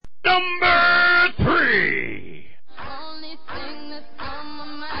number 3. Only thing that's on my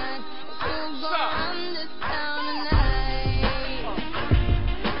mind is who's gonna run this town tonight.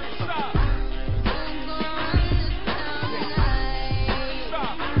 Who's gonna run this town tonight?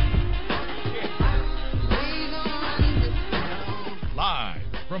 We gonna run this town. Live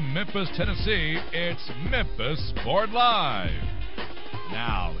from Memphis, Tennessee, it's Memphis Sport Live.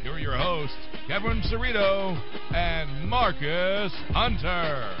 Now, here are your hosts, Kevin Cerrito and Marcus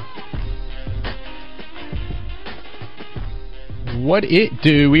Hunter. What it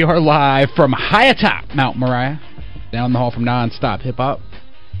do? We are live from high atop Mount Moriah, down the hall from Nonstop Hip Hop.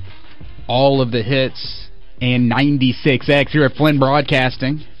 All of the hits and 96X here at Flynn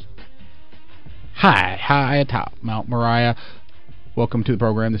Broadcasting. High atop Mount Moriah. Welcome to the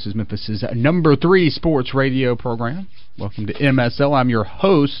program. This is Memphis's number 3 sports radio program. Welcome to MSL. I'm your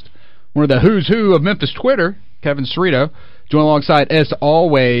host, one of the who's who of Memphis Twitter, Kevin Cerrito. Joined alongside, as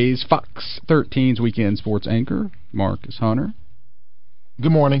always, Fox 13's weekend sports anchor, Marcus Hunter.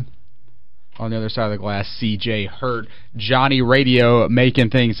 Good morning. On the other side of the glass, CJ Hurt, Johnny Radio,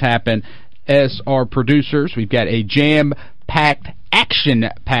 making things happen. As our producers, we've got a jam-packed,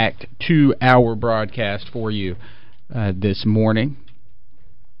 action-packed 2-hour broadcast for you this morning.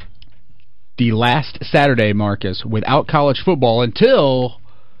 The last Saturday, Marcus, without college football until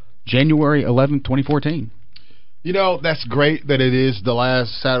January 11th, 2014. You know, that's great that it is the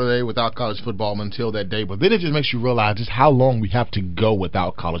last Saturday without college football until that day, but then it just makes you realize just how long we have to go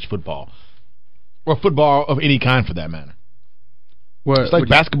without college football. Or football of any kind, for that matter. It's like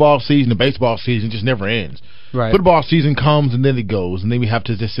basketball season and baseball season just never ends. Right. Football season comes and then it goes, and then we have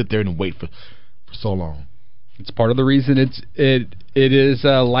to just sit there and wait for so long. It's part of the reason it is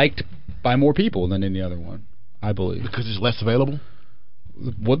liked by more people than any other one, I believe. Because there's less available?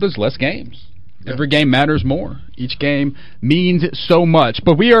 Well, there's less games. Yeah. Every game matters more. Each game means so much.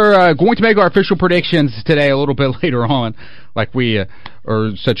 But we are going to make our official predictions today a little bit later on, like we are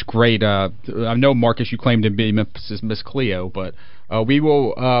such great. I know, Marcus, you claim to be Memphis' Miss Cleo, but we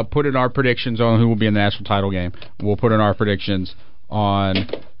will put in our predictions on who will be in the national title game. We'll put in our predictions on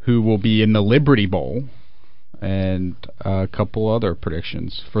who will be in the Liberty Bowl, and a couple other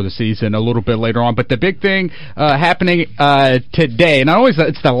predictions for the season a little bit later on. But the big thing happening today, not only is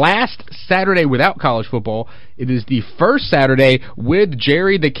it's the last Saturday without college football, it is the first Saturday with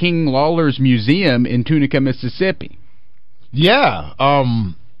Jerry the King Lawler's Museum in Tunica, Mississippi. Yeah.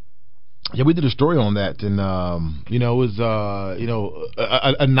 Yeah, we did a story on that, and it was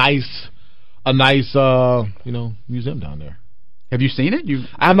a nice museum down there. Have you seen it?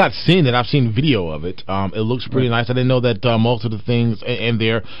 I have not seen it. I've seen video of it. It looks pretty nice. I didn't know that most of the things in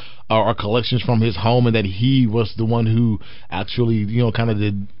there are collections from his home, and that he was the one who actually, kind of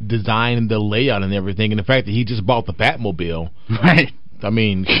designed the layout and everything. And the fact that he just bought the Batmobile. Right. I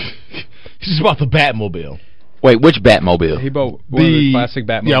mean, he just bought the Batmobile. Wait, which Batmobile? He bought one of the classic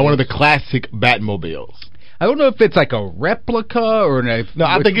Batmobiles. Yeah, one of the classic Batmobiles. I don't know if it's like a replica or no.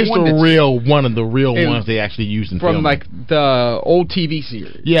 I think it's one of the real ones they actually used in from filming. like the old TV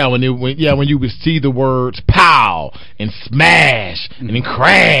series. Yeah, when you would see the words "pow" and "smash" and then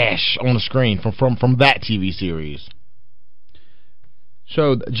 "crash" on the screen from that TV series.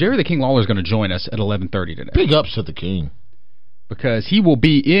 So Jerry the King Lawler is going to join us at 11:30 today. Big ups to the King, because he will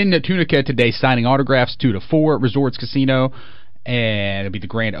be in Tunica today signing autographs 2 to 4 at Resorts Casino. And it'll be the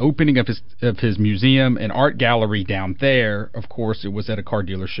grand opening of his museum and art gallery down there. Of course, it was at a car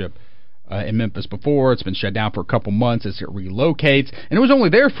dealership in Memphis before. It's been shut down for a couple months as it relocates, and it was only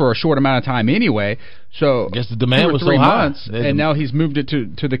there for a short amount of time anyway. So I guess the demand was 3 so high. months, and now he's moved it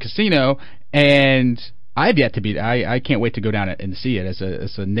to the casino. And I've yet to be. I can't wait to go down and see it.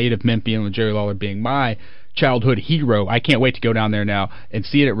 As a native Memphian, with Jerry Lawler being my childhood hero, I can't wait to go down there now and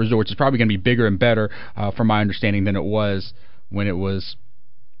see it at Resorts. It's probably going to be bigger and better, from my understanding, than it was when it was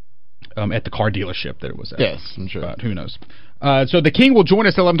at the car dealership that it was at. Yes, I'm sure. But who knows? So the King will join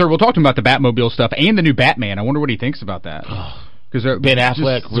us at 11:30. We'll talk to him about the Batmobile stuff and the new Batman. I wonder what he thinks about that. Because Ben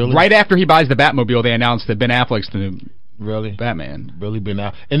Affleck, really? Right after he buys the Batmobile, they announced that Ben Affleck's the new Batman. Really Ben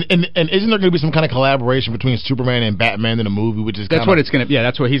Affleck. And isn't there going to be some kind of collaboration between Superman and Batman in a movie? Which is that's what it's going to. Yeah,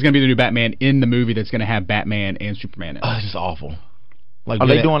 that's what he's going to be the new Batman in the movie that's going to have Batman and Superman in it. It's just awful. Are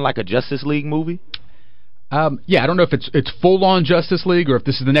they doing like a Justice League movie? Yeah, I don't know if it's full-on Justice League or if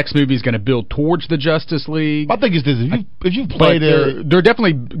this is the next movie is going to build towards the Justice League. I think it's this. If you played it, they're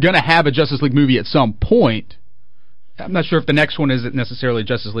definitely going to have a Justice League movie at some point. I'm not sure if the next one isn't necessarily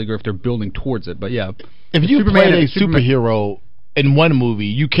Justice League or if they're building towards it, but yeah. If you play a superhero in one movie,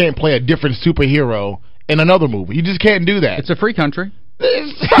 you can't play a different superhero in another movie. You just can't do that. It's a free country. No,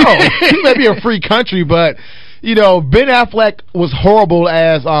 it may be a free country, but Ben Affleck was horrible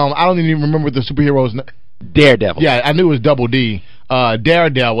as I don't even remember the superhero's name. Daredevil. Yeah, I knew it was Double D.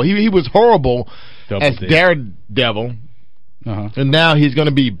 Daredevil. He was horrible as Daredevil. And now he's going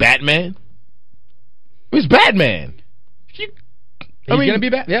to be Batman. He's Batman. He's going to be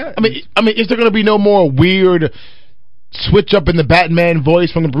Batman. Yeah. I mean, is there going to be no more weird switch up in the Batman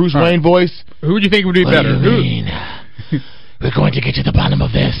voice from the Bruce Wayne voice? Who would you think would be better? We're going to get to the bottom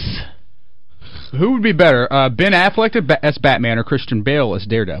of this. Who would be better, Ben Affleck as Batman or Christian Bale as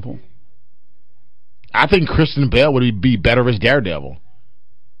Daredevil? I think Christian Bale would be better as Daredevil.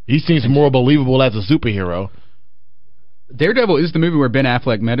 He seems more believable as a superhero. Daredevil is the movie where Ben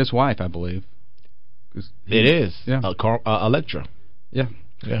Affleck met his wife, I believe. It is. Yeah. Elektra. Yeah.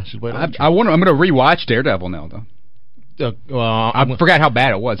 Yeah, she's way I'm going to rewatch Daredevil now, though. I forgot how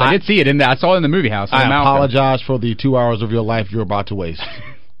bad it was. I did see it I saw it in the movie house. I apologize for the 2 hours of your life you're about to waste.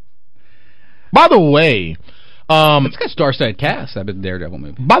 By the way, it's got star-studded cast. I've been Daredevil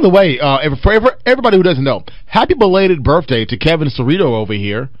movie. By the way, for everybody who doesn't know, happy belated birthday to Kevin Cerrito over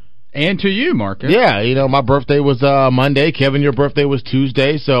here. And to you, Marcus. Yeah, my birthday was Monday. Kevin, your birthday was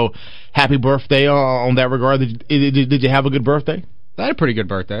Tuesday. So happy birthday on that regard. Did you have a good birthday? I had a pretty good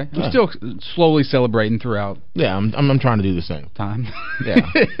birthday. I'm still slowly celebrating throughout. Yeah, I'm trying to do the same time.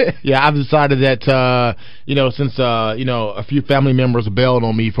 Yeah, I've decided that since a few family members bailed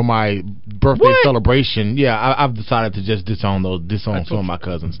on me for my birthday celebration. Yeah, I've decided to just disown some of my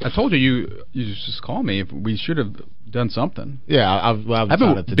cousins. I told you just call me. We should have done something. Yeah, I've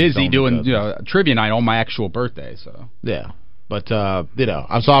been busy doing trivia night on my actual birthday. So yeah, but I've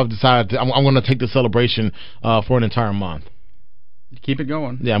decided I'm going to take the celebration for an entire month. Keep it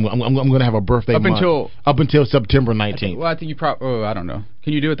going. Yeah, I'm going to have a birthday up until September 19th. Well, I think you probably. I don't know.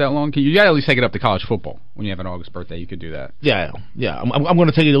 Can you do it that long? You got to at least take it up to college football when you have an August birthday. You could do that. Yeah. I'm going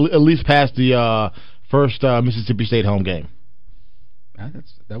to take it at least past the first Mississippi State home game.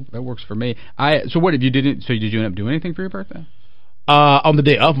 That works for me. So what if you didn't? So did you end up doing anything for your birthday? On the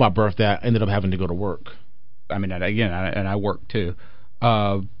day of my birthday, I ended up having to go to work. I mean, and I work too.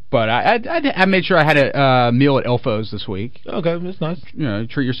 But I made sure I had a meal at Elfo's this week. Okay, that's nice.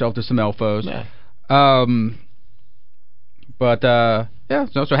 Treat yourself to some Elfo's. Yeah. So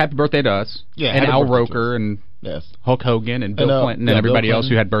happy birthday to us. Yeah, and Al Roker and Hulk Hogan and Bill Clinton and everybody else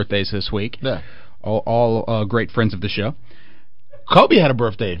who had birthdays this week. Yeah. All great friends of the show. Kobe had a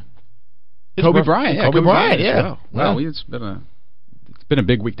birthday. Kobe Bryant. Yeah, Kobe Bryant, yeah. Wow, it's been a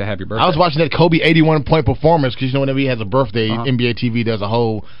big week to have your birthday. I was watching that Kobe 81-point performance because whenever he has a birthday, NBA TV does a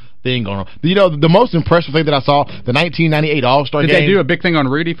whole thing going on. The most impressive thing that I saw, the 1998 All-Star game. Did they do a big thing on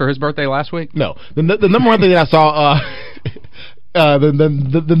Rudy for his birthday last week? No. The number one thing that I saw, the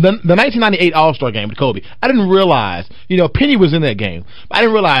 1998 All-Star game with Kobe. I didn't realize, Penny was in that game. I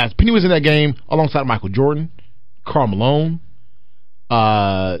didn't realize Penny was in that game alongside Michael Jordan, Karl Malone,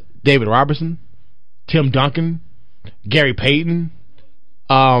 David Robertson, Tim Duncan, Gary Payton.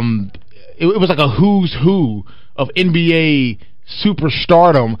 It was like a who's who of NBA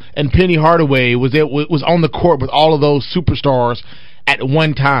superstardom, and Penny Hardaway was on the court with all of those superstars at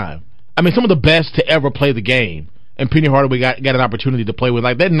one time. I mean, some of the best to ever play the game, and Penny Hardaway got an opportunity to play with.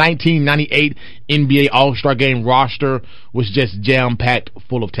 Like that 1998 NBA All-Star Game roster was just jam-packed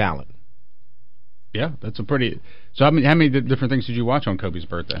full of talent. Yeah, that's a pretty... So how many different things did you watch on Kobe's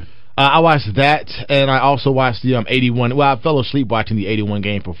birthday? I watched that, and I also watched the 81. Well, I fell asleep watching the 81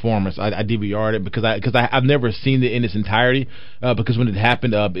 game performance. I DVR'd it because I've never seen it in its entirety because when it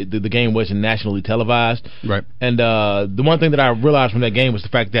happened, the game wasn't nationally televised. Right. And the one thing that I realized from that game was the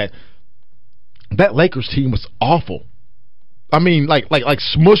fact that Lakers team was awful. I mean, like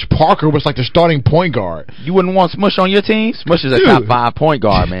Smush Parker was like the starting point guard. You wouldn't want Smush on your team? Smush is a top 5 point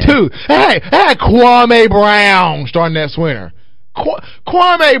guard, man. Dude, hey, Kwame Brown starting that center.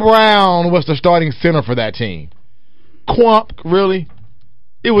 Kwame Brown was the starting center for that team. Really?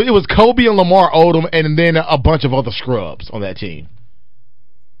 It was Kobe and Lamar Odom and then a bunch of other scrubs on that team.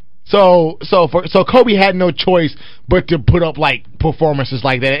 So Kobe had no choice but to put up like performances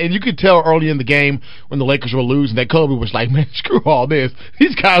like that, and you could tell early in the game when the Lakers were losing that Kobe was like, "Man, screw all this.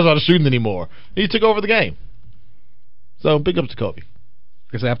 These guys aren't shooting anymore." He took over the game. So big ups to Kobe.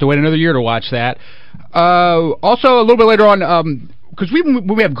 Because I have to wait another year to watch that. Also, a little bit later on, because when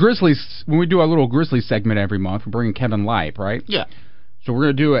we have Grizzlies, when we do our little Grizzlies segment every month, we're bringing Kevin Lipe, right? Yeah. So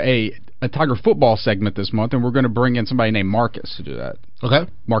we're going to do a Tiger football segment this month, and we're going to bring in somebody named Marcus to do that. Okay.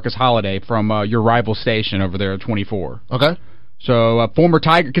 Marcus Holiday from your rival station over there at 24. Okay. So former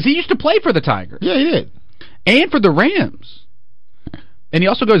Tiger, because he used to play for the Tigers. Yeah, he did. And for the Rams. And he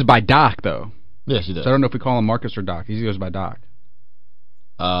also goes by Doc, though. Yes, he does. So I don't know if we call him Marcus or Doc. He goes by Doc.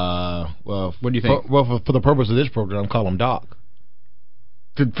 Well, what do you think? For the purpose of this program, call him Doc.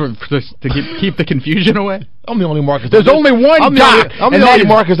 To keep the confusion away? I'm the only Marcus. There's only one Doc. I'm the only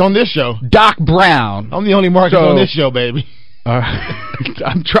Marcus on this show. Doc Brown. I'm the only Marcus on this show, baby.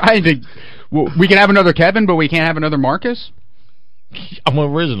 I'm trying to... we can have another Kevin, but we can't have another Marcus? I'm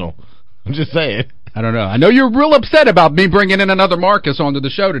original. I'm just saying. I don't know. I know you're real upset about me bringing in another Marcus onto the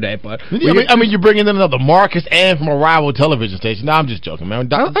show today, but... I mean, you're bringing in another Marcus and from a rival television station. No, I'm just joking, man.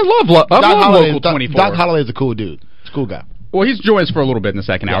 I love Local 24. Doc Holliday's a cool dude. He's a cool guy. Well, he's joined us for a little bit in the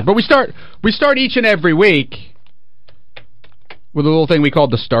second hour. But we start each and every week with a little thing we call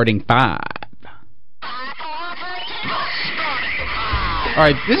the Starting Five. All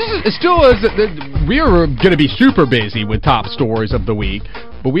right, we are going to be super busy with top stories of the week,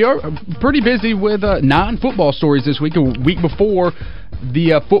 but we are pretty busy with non-football stories this week, a week before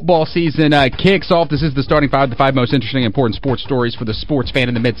the football season kicks off. This is the Starting Five, the 5 most interesting and important sports stories for the sports fan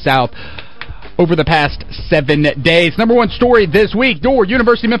in the Mid-South over the past 7 days. Number one story this week,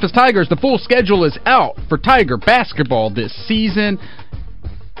 University of Memphis Tigers. The full schedule is out for Tiger basketball this season.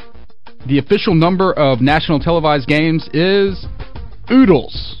 The official number of national televised games is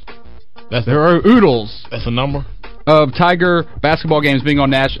oodles. There are oodles. That's a number? Of Tiger basketball games being on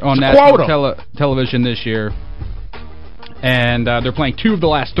national television this year. And they're playing 2 of the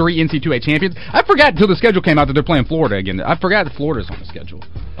last 3 NC2A champions. I forgot until the schedule came out that they're playing Florida again. I forgot that Florida's on the schedule.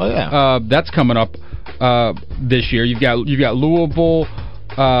 Oh, yeah. That's coming up this year. You've got Louisville,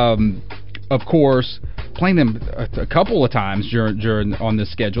 of course, playing them a couple of times during on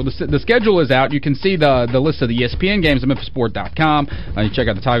this schedule. The schedule is out. You can see the list of the ESPN games at MemphisSport.com. You check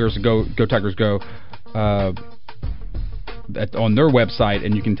out the Tigers, Go Tigers Go, on their website,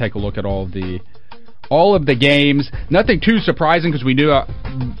 and you can take a look at all of the games. Nothing too surprising because we knew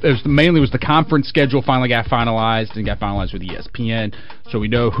it mainly was the conference schedule finally got finalized and got finalized with ESPN. So we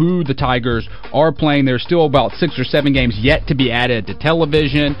know who the Tigers are playing. There's still about 6 or 7 games yet to be added to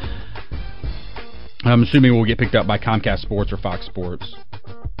television. I'm assuming we'll get picked up by Comcast Sports or Fox Sports.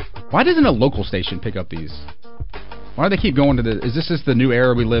 Why doesn't a local station pick up these? Why do they keep going to is this just the new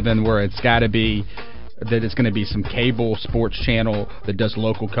era we live in where it's got to be that it's going to be some cable sports channel that does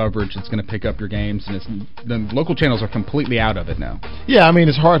local coverage that's going to pick up your games, and the local channels are completely out of it now. Yeah, I mean,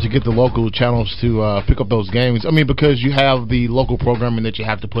 it's hard to get the local channels to pick up those games. I mean, because you have the local programming that you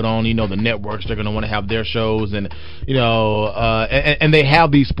have to put on, the networks, they're going to want to have their shows, and, and they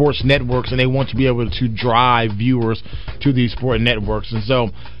have these sports networks, and they want to be able to drive viewers to these sport networks. And so,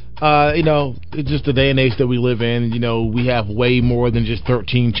 it's just the day and age that we live in. We have way more than just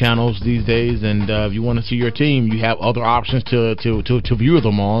 13 channels these days, and if you want to see your team, you have other options to view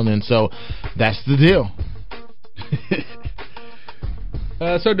them on, and so that's the deal.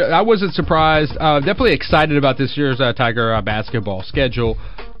 So I wasn't surprised. Definitely excited about this year's Tiger basketball schedule,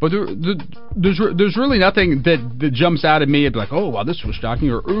 but there's really nothing that jumps out at me and be like, oh, wow, this was shocking,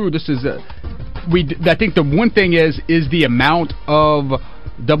 or ooh, this is I think the one thing is the amount of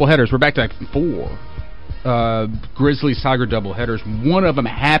doubleheaders. We're back to 4 Grizzlies-Tiger doubleheaders. One of them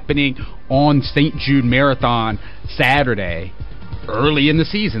happening on St. Jude Marathon Saturday, early in the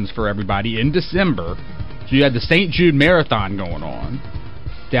seasons for everybody in December. So you had the St. Jude Marathon going on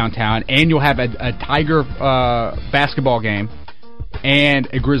downtown, and you'll have a Tiger basketball game and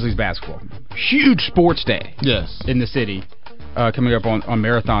a Grizzlies basketball game. Huge sports day. Yes. In the city coming up on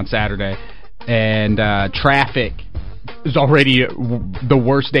Marathon Saturday, and traffic is already the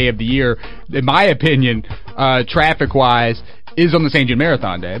worst day of the year. In my opinion, traffic-wise, is on the St. Jude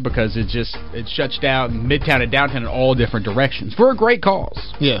Marathon Day because it shuts down Midtown and downtown in all different directions for a great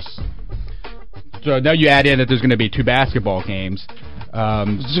cause. Yes. So now you add in that there's going to be 2 basketball games.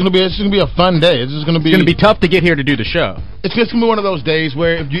 It's going to be a fun day. It's going to be tough to get here to do the show. It's just going to be one of those days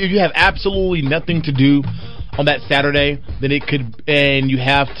where if you have absolutely nothing to do on that Saturday, then and you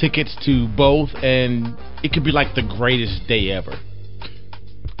have tickets to both, and it could be like the greatest day ever.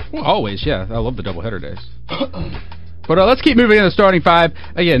 Well, always, yeah. I love the doubleheader days. But let's keep moving in the starting 5.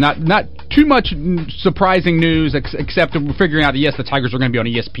 Again, not too much surprising news, except we're figuring out that, yes, the Tigers are going to be on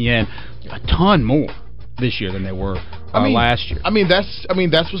ESPN a ton more this year than they were last year. I mean, that's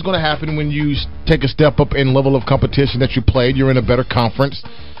what's going to happen when you take a step up in level of competition that you played. You're in a better conference.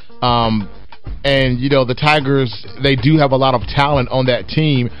 And, the Tigers, they do have a lot of talent on that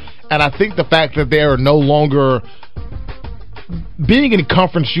team. And I think the fact that they are no longer being in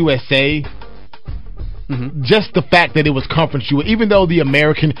Conference USA, just the fact that it was Conference USA, even though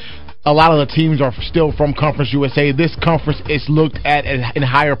a lot of the teams are still from Conference USA, this conference is looked at in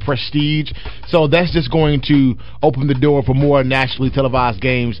higher prestige. So that's just going to open the door for more nationally televised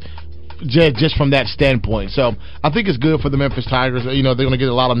games just from that standpoint. So I think it's good for the Memphis Tigers. They're going to get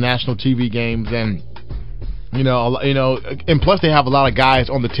a lot of national TV games, and and plus they have a lot of guys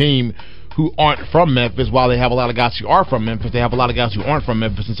on the team who aren't from Memphis. While they have a lot of guys who are from Memphis, they have a lot of guys who aren't from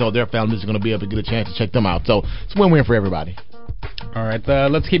Memphis, and so their families are going to be able to get a chance to check them out. So it's a win-win for everybody. All right,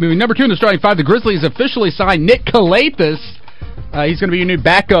 let's keep moving. Number 2 in the starting 5, the Grizzlies officially signed Nick Calathis. He's going to be your new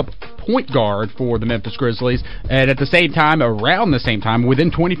backup point guard for the Memphis Grizzlies. And at the same time, around the same time, within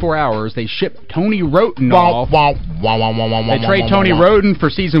 24 hours, they shipped Tony Roten off. They trade Tony Roten for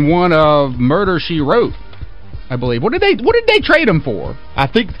season 1 of Murder, She Wrote, I believe. What did they trade him for? I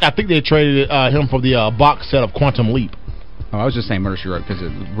think they traded him for the box set of Quantum Leap. Oh, I was just saying Murder, She Wrote because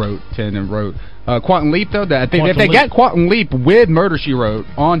it wrote 10 and wrote. Quantum Leap, though, I think if they got Quantum Leap with Murder, She Wrote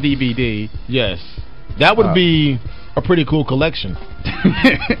on DVD. Yes. That would be a pretty cool collection.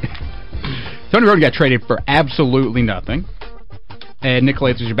 Tony Roten got traded for absolutely nothing. And Nick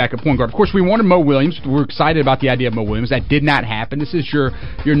Calathis is your backup point guard. Of course, we wanted Mo Williams. We're excited about the idea of Mo Williams. That did not happen. This is your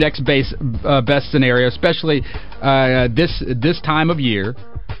next best scenario, especially this time of year.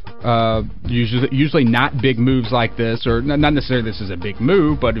 Usually not big moves like this, or not necessarily this is a big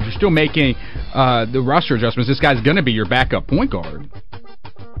move, but if you're still making the roster adjustments, this guy's going to be your backup point guard.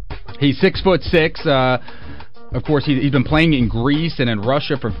 He's 6'6". Of course, he's been playing in Greece and in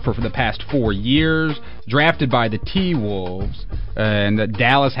Russia for the past 4 years. Drafted by the T-Wolves, and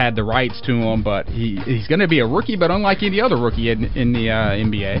Dallas had the rights to him, but he's going to be a rookie, but unlike any other rookie in the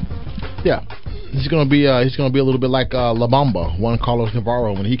NBA. Yeah. He's gonna be a little bit like La Bamba, Juan Carlos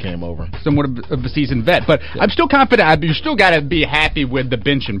Navarro when he came over. Somewhat of a seasoned vet, but yeah. I'm still confident. You still got to be happy with the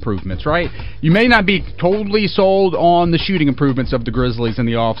bench improvements, right? You may not be totally sold on the shooting improvements of the Grizzlies in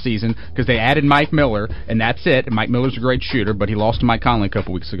the offseason because they added Mike Miller, and that's it. And Mike Miller's a great shooter, but he lost to Mike Conley a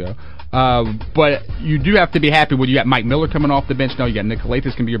couple weeks ago. But you do have to be happy with you got Mike Miller coming off the bench now. You got Nick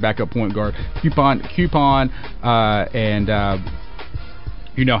Calathis can be your backup point guard. Coupon, and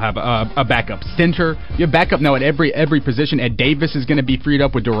have a backup center. You have backup now at every position. Ed Davis is going to be freed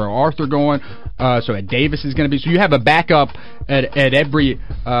up with Durrell Arthur going. So Ed Davis is going to be. So you have a backup at every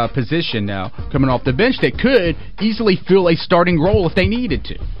position now coming off the bench that could easily fill a starting role if they needed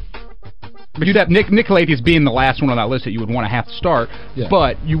to. But you'd have Nick Calathis being the last one on that list that you would want to have to start,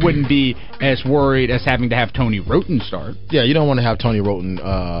 but you wouldn't be as worried as having to have Tony Roten start. Yeah, you don't want to have Tony Roten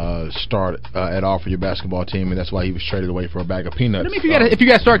start at all for your basketball team, and that's why he was traded away for a bag of peanuts. I mean, if you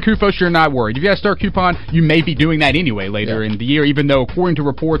got to start Kufos, you're not worried. If you got to start Coupon, you may be doing that anyway later in the year, even though according to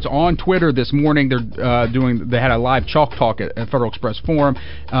reports on Twitter this morning, they had a live chalk talk at Federal Express Forum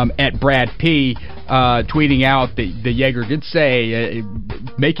at Brad P. Tweeting out that the Jaeger did say,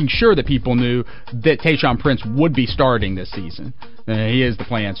 making sure that people knew that Tayshaun Prince would be starting this season. He is the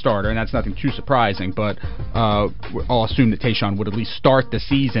planned starter, and that's nothing too surprising, but I'll assume that Tayshaun would at least start the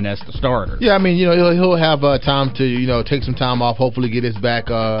season as the starter. Yeah, I mean, he'll have time to, take some time off, hopefully get his back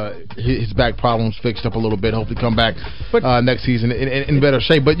problems fixed up a little bit, hopefully come back next season in better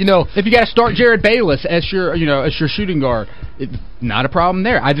shape. But, if you got to start Jared Bayless as your shooting guard, not a problem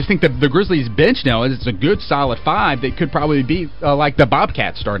there. I just think that the Grizzlies bench now is a good solid 5 that could probably be like the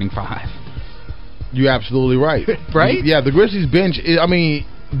Bobcats starting 5. You're absolutely right. Right? Yeah, the Grizzlies bench,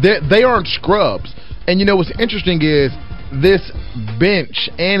 they aren't scrubs. And what's interesting is this bench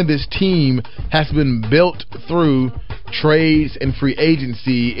and this team has been built through trades and free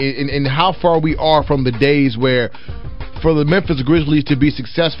agency, and how far we are from the days where for the Memphis Grizzlies to be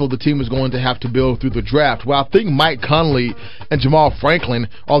successful, the team is going to have to build through the draft. Well, I think Mike Conley and Jamal Franklin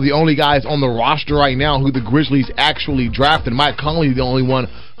are the only guys on the roster right now who the Grizzlies actually drafted. Mike Conley is the only one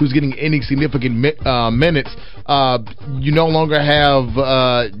who's getting any significant minutes. You no longer have,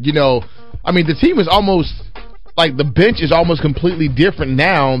 the team is almost, like the bench is almost completely different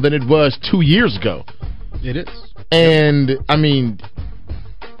now than it was 2 years ago. It is. And,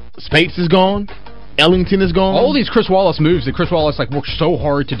 Spates is gone. Ellington is gone. All these Chris Wallace moves that Chris Wallace worked so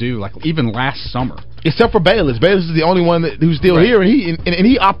hard to do, even last summer. Except for Bayless. Bayless is the only one who's still here, and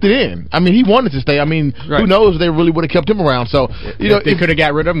he opted in. He wanted to stay. Who knows if they really would have kept him around. So if they could have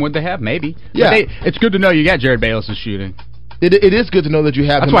got rid of him, would they have? Maybe. Yeah. But it's good to know you got Jared Bayless' shooting. It is good to know that you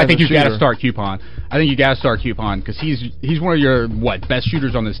have him. That's why I think you've got to start Coupon. I think you got to start Coupon because he's one of your best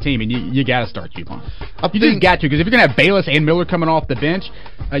shooters on this team, and you got to start Coupon. You just got to, because if you're gonna have Bayless and Miller coming off the bench,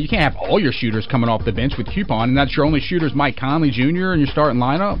 you can't have all your shooters coming off the bench with Coupon, and that's your only shooters, Mike Conley Jr. in your starting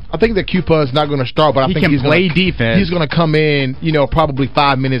lineup. I think that Coupon's not going to start, but I think he's play defense. He's going to come in, probably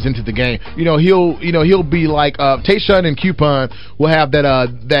 5 minutes into the game. He'll be like Tayshaun and Coupon will have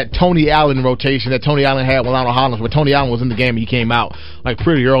that Tony Allen rotation that Tony Allen had with Lionel Hollins, where Tony Allen was in the game game. He came out like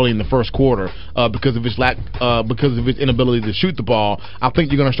pretty early in the first quarter because of his inability to shoot the ball. I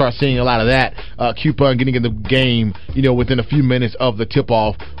think you're going to start seeing a lot of that. Coupon getting in the game, within a few minutes of the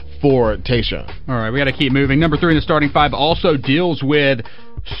tip-off for Tayshaun. All right, we got to keep moving. Number 3 in the starting 5 also deals with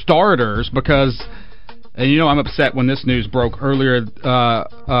starters because, and I'm upset when this news broke earlier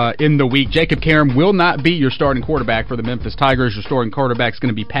in the week. Jacob Karam will not be your starting quarterback for the Memphis Tigers. Your starting quarterback is going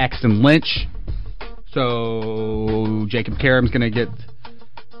to be Paxton Lynch. So Jacob Karam's going to get...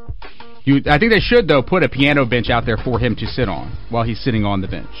 I think they should, though, put a piano bench out there for him to sit on while he's sitting on the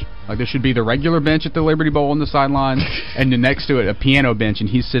bench. Like, there should be the regular bench at the Liberty Bowl on the sideline, and then next to it, a piano bench, and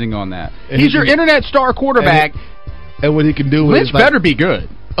he's sitting on that. He's your internet star quarterback. And what he can do Lynch is... better be good.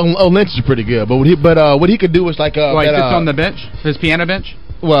 Oh, Lynch is pretty good, but what he could do is like... He sits on the bench? His piano bench?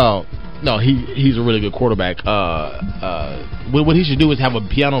 Well... No, he's a really good quarterback. What he should do is have a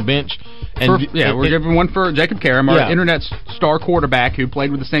piano bench. And we're giving one for Jacob Karam, our internet star quarterback who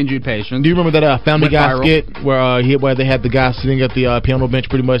played with the St. Jude Patients. Do you remember that Family Guy skit where they had the guy sitting at the piano bench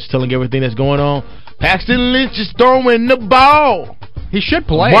pretty much telling everything that's going on? Paxton Lynch is throwing the ball. He should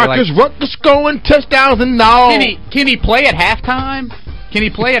play. Marcus Rucker scoring touchdowns and all. Can he play at halftime? Can he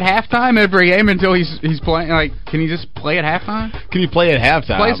play at halftime every game until he's playing? Like, can he just play at halftime? Can he play at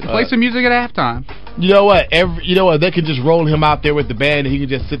halftime? Play some music at halftime. You know what? They can just roll him out there with the band, and he can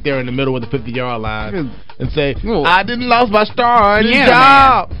just sit there in the middle of the 50-yard line and say, "I didn't lose my starting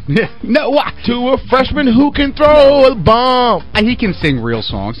job." No, to a freshman who can throw a bomb. He can sing real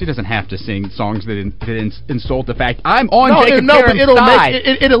songs. He doesn't have to sing songs that insult the fact. I'm on Jacob Karam's side.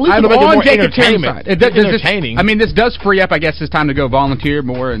 It'll at least make it more entertainment. Entertaining. I mean, this does free up, I guess, his time to go volunteer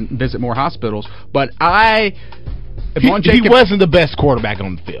more and visit more hospitals. But he wasn't the best quarterback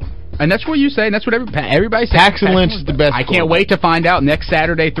on the field. And that's what you say, and that's what everybody says. Paxton Lynch is the best. I can't wait to find out next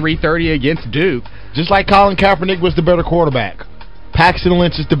Saturday, 3:30 against Duke. Just like Colin Kaepernick was the better quarterback. Paxton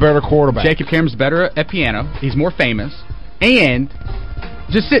Lynch is the better quarterback. Jacob Karam's better at piano. He's more famous. And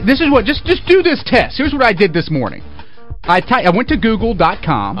just do this test. Here's what I did this morning. I went to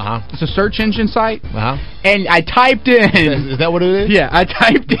Google.com. It's a search engine site. And I typed in... Is that what it is? Yeah, I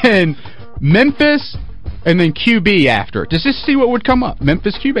typed in Memphis and then QB after it. Just to see what would come up.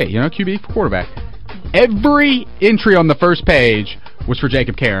 Memphis QB, QB for quarterback. Every entry on the first page was for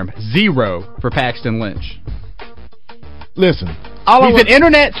Jacob Karam. 0 for Paxton Lynch. Listen, he's an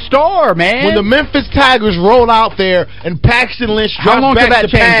internet star, man. When the Memphis Tigers roll out there and Paxton Lynch drops back the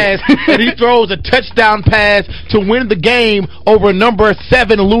pass and he throws a touchdown pass to win the game over number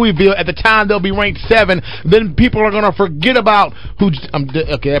 7 Louisville, at the time they'll be ranked 7, then people are going to forget about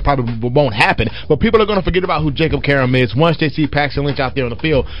that probably won't happen, but people are going to forget about who Jacob Karam is once they see Paxton Lynch out there on the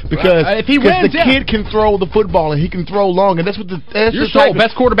field, because if he wins, the kid can throw the football and he can throw long, and that's what you're the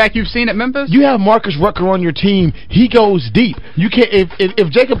best quarterback you've seen at Memphis? You have Marcus Rucker on your team. He goes deep. You can't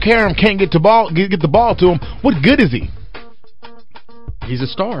if Jacob Karam can't get the ball to him, what good is he? He's a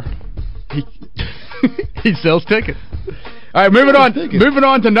star. He sells tickets. All right, moving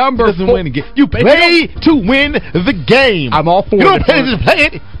on to number 4. You pay to win the game. I'm all for it. You don't pay to play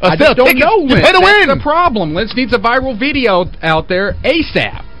it. I just don't know when. You pay to win. That's the problem. Lynch needs a viral video out there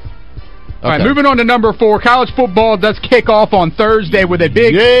ASAP. All right, moving on to number 4. College football does kick off on Thursday with a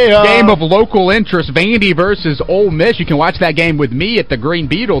big game of local interest, Vandy versus Ole Miss. You can watch that game with me at the Green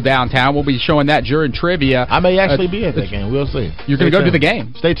Beetle downtown. We'll be showing that during trivia. I may actually be at that game. We'll see. You're going to go to the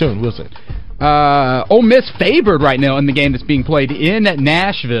game. Stay tuned. We'll see. Ole Miss favored right now in the game that's being played in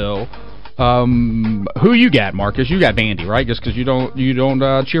Nashville. Who you got, Marcus? You got Vandy, right? Just because you don't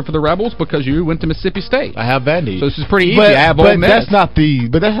cheer for the Rebels because you went to Mississippi State. I have Vandy. So this is pretty easy. I have Ole Miss. That's not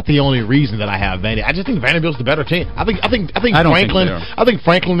the only reason that I have Vandy. I just think Vanderbilt's the better team. I think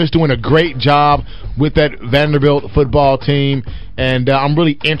Franklin is doing a great job with that Vanderbilt football team. And I'm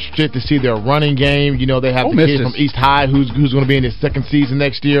really interested to see their running game. They have the kid from East High who's going to be in his second season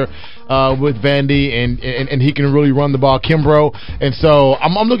next year with Vandy, and he can really run the ball, Kimbrough. And so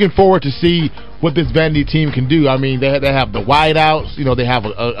I'm looking forward to see what this Vandy team can do. I mean, they have the wideouts. They have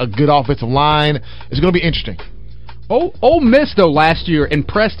a good offensive line. It's going to be interesting. Ole Miss, though, last year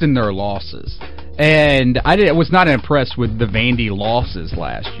impressed in their losses. And I was not impressed with the Vandy losses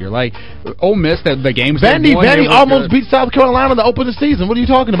last year. Like, Ole Miss, the games Vandy almost beat South Carolina to open the season. What are you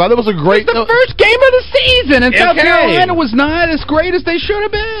talking about? That was a great... It was the first game of the season, and South Carolina was not as great as they should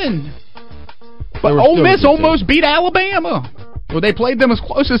have been. But Ole Miss almost beat Alabama. Well, they played them as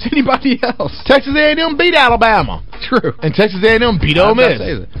close as anybody else. Texas A&M beat Alabama. True. And Texas A&M beat Ole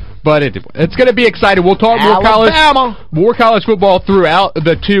Miss. But it's going to be exciting. We'll talk more college football throughout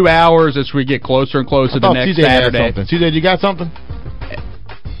the 2 hours as we get closer and closer to next Saturday. CJ, you got something?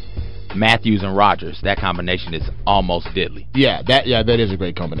 Matthews and Rodgers. That combination is almost deadly. Yeah, that is a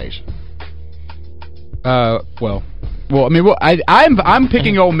great combination. I'm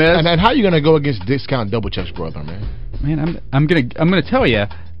picking Ole Miss. And how are you going to go against Discount Double Chuck's brother, man? Man, I'm gonna tell you,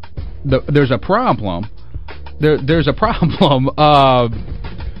 there's a problem. There's a problem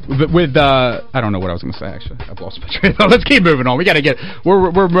with I don't know what I was going to say, actually. I've lost my train of thought. Let's keep moving on.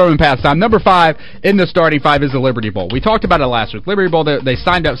 We're moving past time. Number 5 in the starting 5 is the Liberty Bowl. We talked about it last week. Liberty Bowl, they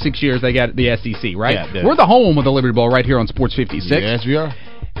signed up 6 years. They got the SEC, right? Yeah. We're the home of the Liberty Bowl right here on Sports 56. Yes, we are.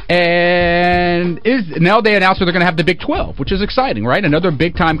 And now they announced that they're going to have the Big 12, which is exciting, right? Another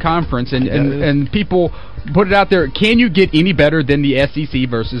big-time conference, and people put it out there, can you get any better than the SEC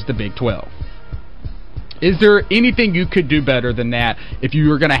versus the Big 12? Is there anything you could do better than that if you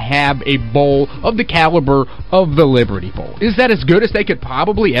were going to have a bowl of the caliber of the Liberty Bowl? Is that as good as they could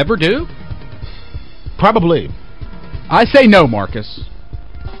probably ever do? Probably. I say no, Marcus.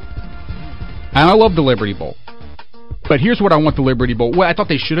 And I love the Liberty Bowl. But here's what I want the Liberty Bowl. Well, I thought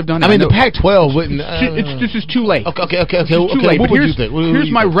they should have done. I mean, the Pac-12 wouldn't. This is too late. Okay. Too late. What but would you think?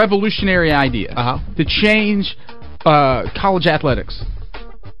 Here's my revolutionary idea to change college athletics.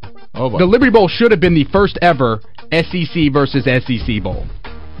 Oh, boy. The Liberty Bowl should have been the first ever SEC versus SEC Bowl.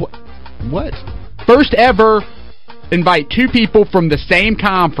 What? First ever invite 2 people from the same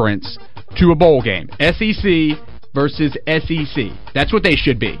conference to a bowl game. SEC versus SEC. That's what they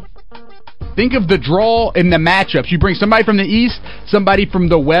should be. Think of the draw in the matchups. You bring somebody from the East, somebody from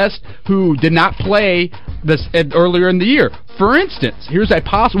the West who did not play this earlier in the year. For instance, here's a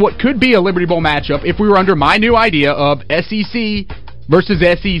what could be a Liberty Bowl matchup if we were under my new idea of SEC versus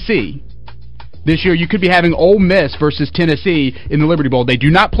SEC. This year you could be having Ole Miss versus Tennessee in the Liberty Bowl. They do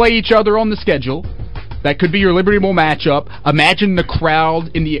not play each other on the schedule. That could be your Liberty Bowl matchup. Imagine the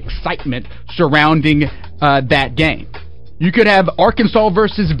crowd and the excitement surrounding that game. You could have Arkansas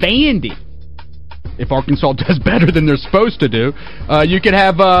versus Vandy. If Arkansas does better than they're supposed to do, you could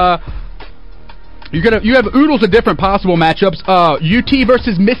have you have oodles of different possible matchups. UT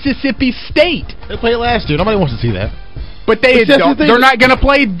versus Mississippi State. They played last year. Nobody wants to see that. But they're not going to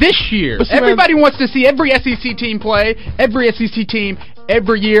play this year. Everybody wants to see every SEC team play, every SEC team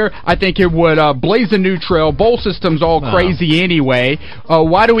every year. I think it would blaze a new trail. Bowl system's all crazy anyway.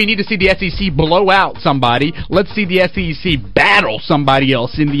 Why do we need to see the SEC blow out somebody? Let's see the SEC battle somebody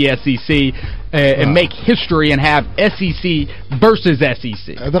else in the SEC and make history and have SEC versus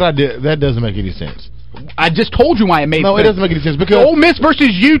SEC. That doesn't make any sense. I just told you why it made sense. No, it doesn't make any sense because Ole Miss versus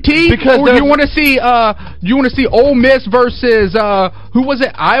UT. Because or you want to see Ole Miss versus who was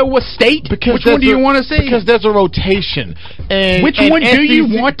it? Iowa State. Which one do you want to see? Because there's a rotation. And which one do you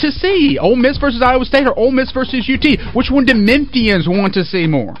want to see? Ole Miss versus Iowa State or Ole Miss versus UT? Which one do Memphians want to see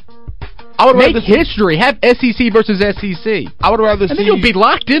more? I would make history. Have SEC versus SEC. I would rather see. And then you'll be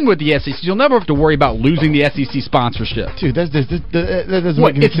locked in with the SEC. You'll never have to worry about losing the SEC sponsorship. Dude, that doesn't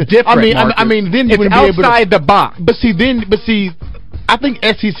make any sense. It's different. I mean, then you wouldn't be able to outside the box. But see, I think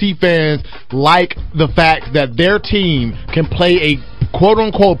SEC fans like the fact that their team can play a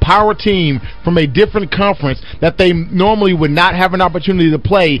quote-unquote power team from a different conference that they normally would not have an opportunity to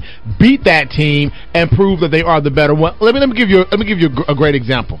play, beat that team, and prove that they are the better one. Let me give you a great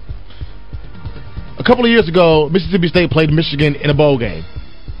example. A couple of years ago, Mississippi State played Michigan in a bowl game.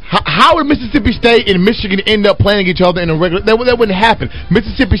 How would Mississippi State and Michigan end up playing each other in a regular? That wouldn't happen.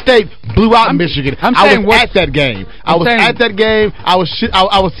 Mississippi State blew out Michigan. I was at that game. I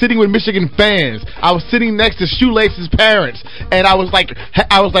was sitting with Michigan fans. I was sitting next to Shoelace's parents, and I was like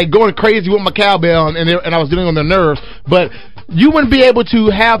going crazy with my cowbell, and I was getting on their nerves. But you wouldn't be able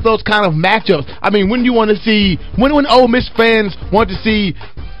to have those kind of matchups. I mean, when Ole Miss fans want to see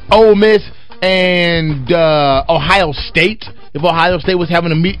Ole Miss and Ohio State, if Ohio State was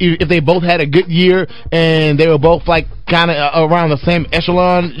having if they both had a good year and they were both like kind of around the same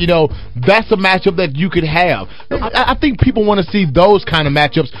echelon, that's a matchup that you could have. I think people want to see those kind of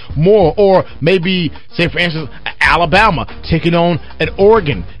matchups more, or maybe, say for instance, Alabama taking on an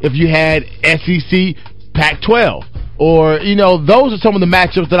Oregon if you had SEC Pac-12, or those are some of the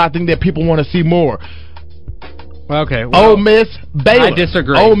matchups that I think that people want to see more. Okay. Well, Ole Miss, Baylor. I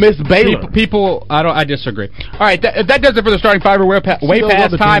disagree. Ole Miss, Baylor. I disagree. All right, that does it for the starting five. We're way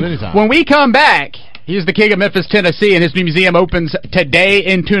past time. When we come back, he's the king of Memphis, Tennessee, and his museum opens today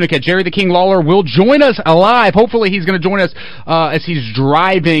in Tunica. Jerry the King Lawler will join us live. Hopefully he's going to join us as he's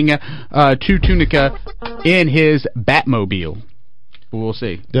driving to Tunica in his Batmobile. We'll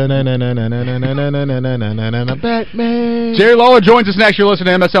see. Batman. Jerry Lawler joins us next. You're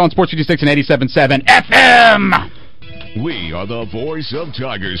listening to MSL on Sports 56 and 87.7 FM. We are the voice of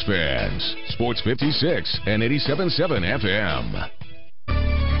Tigers fans. Sports 56 and 87.7 FM.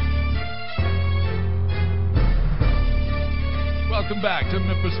 welcome back to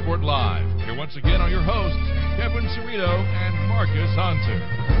Memphis Sport Live. Here once again are your hosts, Kevin Cerrito and Marcus Hunter.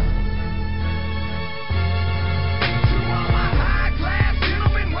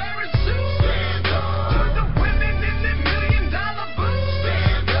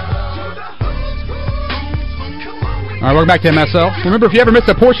 All right, welcome back to MSL. Remember, if you ever missed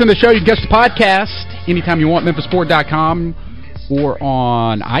a portion of the show, you can catch the podcast anytime you want, memphisport.com or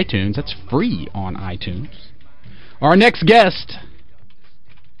on iTunes. That's free on iTunes. Our next guest,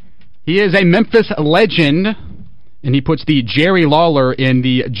 he is a Memphis legend, and he puts the Jerry Lawler in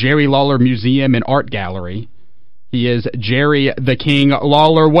the Jerry Lawler Museum and Art Gallery. He is Jerry the King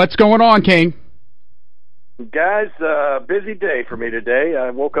Lawler. What's going on, King? Guys, busy day for me today.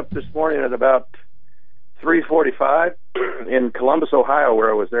 I woke up this morning at about 3:45 in Columbus, Ohio, where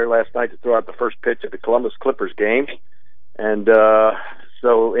I was there last night to throw out the first pitch of the Columbus Clippers game. And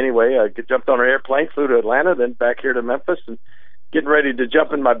so anyway, I jumped on an airplane, flew to Atlanta, then back here to Memphis, and getting ready to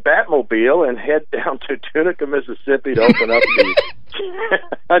jump in my Batmobile and head down to Tunica, Mississippi to open up the...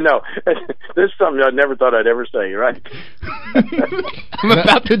 I know. This is something I never thought I'd ever say, right? I'm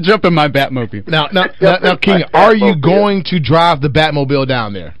about to jump in my Batmobile. Now, King, are you going to drive the Batmobile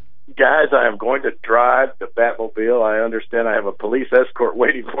down there? Guys, I am going to drive the Batmobile. I understand I have a police escort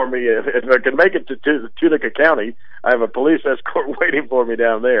waiting for me. If I can make it to Tunica County, I have a police escort waiting for me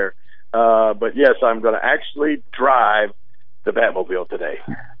down there. But yes, I'm going to actually drive the Batmobile today.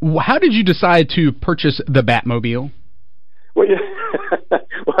 How did you decide to purchase the Batmobile? Well,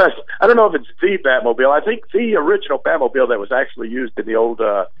 I don't know if it's the Batmobile. I think the original Batmobile that was actually used in the old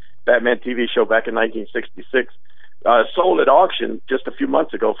Batman TV show back in 1966 sold at auction just a few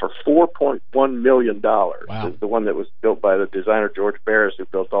months ago for $4.1 million. Wow. It's the one that was built by the designer George Barris, who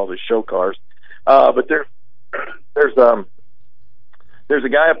built all the show cars. But there's a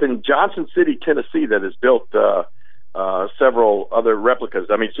guy up in Johnson City, Tennessee, that has built several other replicas.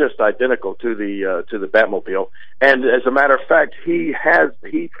 I mean, it's just identical to the Batmobile. And as a matter of fact, he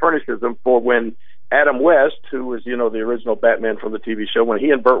furnishes them for when Adam West, who was the original Batman from the TV show, when he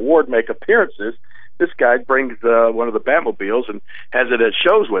and Burt Ward make appearances, this guy brings one of the Batmobiles and has it at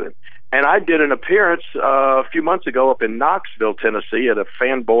shows with him. And I did an appearance a few months ago up in Knoxville, Tennessee, at a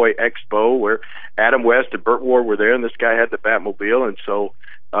Fanboy Expo where Adam West and Burt Ward were there, and this guy had the Batmobile. And so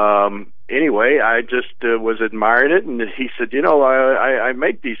anyway, I just was admiring it, and he said, I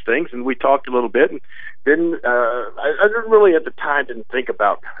make these things, and we talked a little bit, and then I didn't really at the time didn't think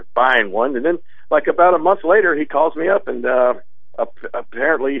about buying one. And then like about a month later, he calls me up, and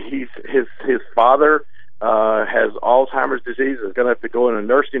apparently his father has Alzheimer's disease, is going to have to go in a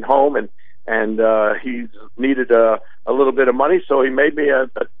nursing home, and he's needed a little bit of money, so he made me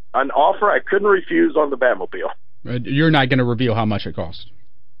an offer I couldn't refuse on the Batmobile. You're not going to reveal how much it cost?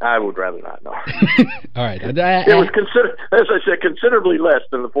 I would rather not, no. All right. It was, as I said, considerably less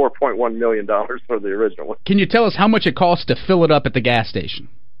than the $4.1 million for the original one. Can you tell us how much it costs to fill it up at the gas station?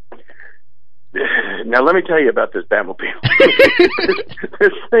 Now, let me tell you about this Batmobile.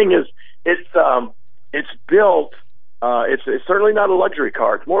 This thing is, it's built, it's certainly not a luxury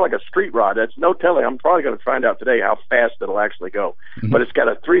car. It's more like a street rod. That's no telling. I'm probably going to find out today how fast it'll actually go. Mm-hmm. But it's got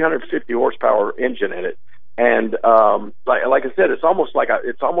a 350 horsepower engine in it. And like I said, it's almost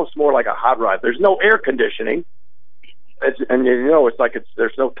more like a hot rod. There's no air conditioning, it's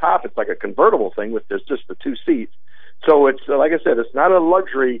there's no top. It's like a convertible thing with just the two seats. So it's like I said, it's not a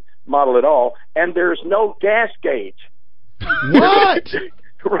luxury model at all, and there's no gas gauge. What?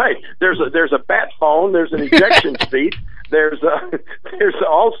 Right? There's a bat phone. There's an ejection seat. There's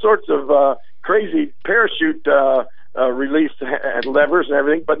all sorts of crazy parachute release levers and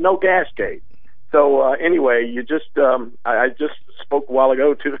everything, but no gas gauge. So anyway, I just spoke a while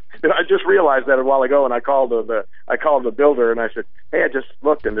ago I just realized that a while ago, and I called the builder and I said, "Hey, I just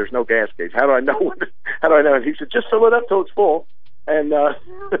looked and there's no gas gauge. How do I know? How do I know?" And he said, "Just fill it up till it's full." And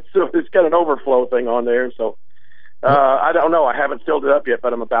so it's got an overflow thing on there. So I don't know. I haven't filled it up yet,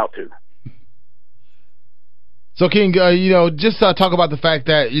 but I'm about to. So, King, just talk about the fact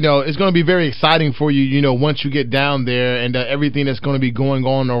that, it's going to be very exciting for you, once you get down there and everything that's going to be going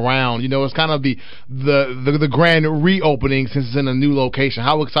on around. It's kind of the grand reopening since it's in a new location.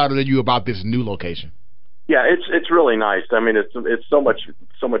 How excited are you about this new location? Yeah, it's really nice. I mean, it's so much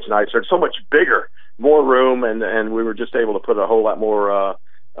nicer. It's so much bigger, more room, and we were just able to put a whole lot more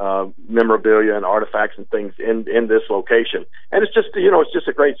memorabilia and artifacts and things in this location. And it's just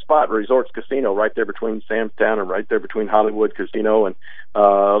a great spot. Resorts Casino right there between Sam's Town and right there between Hollywood Casino, and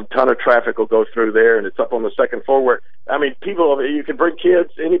a ton of traffic will go through there, and it's up on the second floor where, I mean, you can bring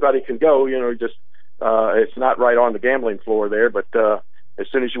kids, anybody can go, it's not right on the gambling floor there, but as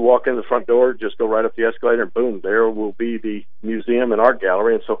soon as you walk in the front door, just go right up the escalator, and boom, there will be the museum and art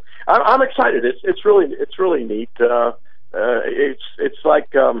gallery. And so I'm excited. It's really neat. It's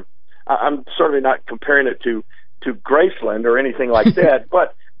like I'm certainly not comparing it to Graceland or anything like that,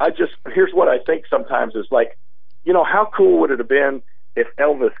 but here's what I think sometimes is like, how cool would it have been if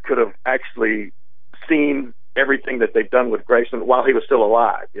Elvis could have actually seen everything that they've done with Graceland while he was still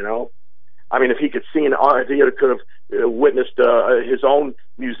alive, I mean, if he could see if he could have witnessed his own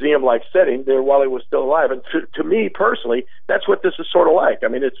museum-like setting there while he was still alive. And to me personally, that's what this is sort of like. I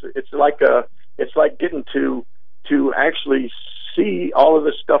mean, it's like getting to actually see all of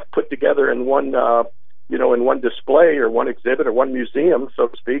this stuff put together in one in one display or one exhibit or one museum, so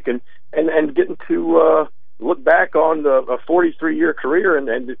to speak, and getting to look back on a 43-year career, and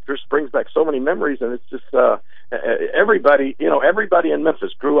it just brings back so many memories. And it's just everybody in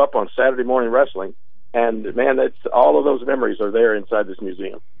Memphis grew up on Saturday morning wrestling, and man, all of those memories are there inside this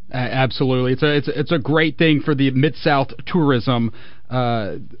museum. Absolutely, it's a great thing for the Mid-South tourism.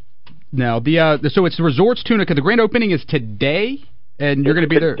 Now so it's Resorts Tunica. The grand opening is today, and you're going to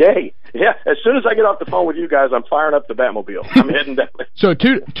be there today. Yeah, as soon as I get off the phone with you guys, I'm firing up the Batmobile. I'm heading down there. So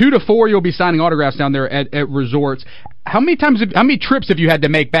 2 to 4, you'll be signing autographs down there at Resorts. How many trips have you had to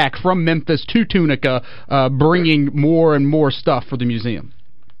make back from Memphis to Tunica, bringing more and more stuff for the museum?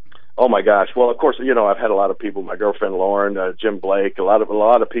 Oh my gosh! Well, of course, I've had a lot of people. My girlfriend Lauren, Jim Blake, a lot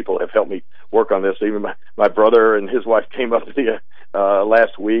of people have helped me work on this. Even my brother and his wife came up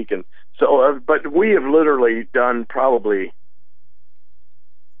last week, and so. But we have literally done probably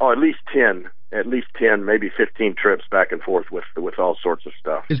at least 10, maybe 15 trips back and forth with all sorts of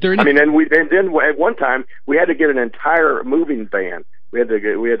stuff. Is there any? I mean, and then at one time we had to get an entire moving van. We had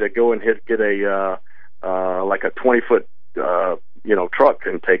to go and get a like a 20-foot truck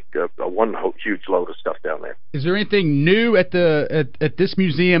and take one huge load of stuff down there. Is there anything new at this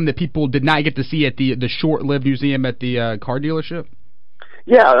museum that people did not get to see at the short-lived museum at the car dealership?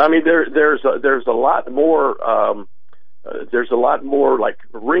 Yeah, I mean there's a lot more. There's a lot more like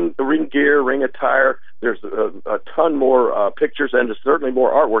ring gear, ring attire. There's a ton more pictures, and there's certainly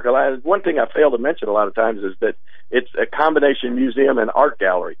more artwork. One thing I fail to mention a lot of times is that it's a combination museum and art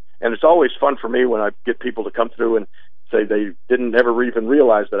gallery, and it's always fun for me when I get people to come through and say they didn't ever even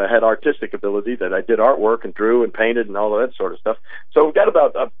realize that I had artistic ability, that I did artwork and drew and painted and all of that sort of stuff. So we've got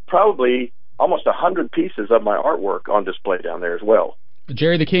about probably almost 100 pieces of my artwork on display down there as well.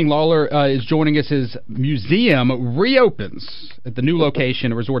 Jerry the King Lawler is joining us. His museum reopens at the new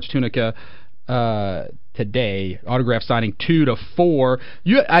location at Resorts Tunica today. Autograph signing 2 to 4.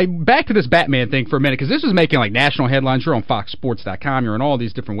 Back to this Batman thing for a minute, because this is making like national headlines. You're on FoxSports.com. You're on all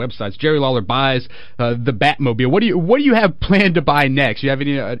these different websites. Jerry Lawler buys the Batmobile. What do you have planned to buy next? You have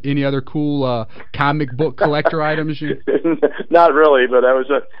any other cool comic book collector items? Not really, but it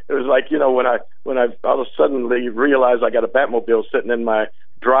was like when I all of a sudden realized I got a Batmobile sitting in my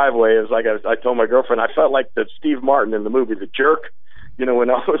driveway. It was like I told my girlfriend, I felt like the Steve Martin in the movie The Jerk.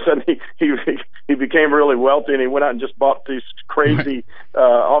 When all of a sudden he became really wealthy, and he went out and just bought these crazy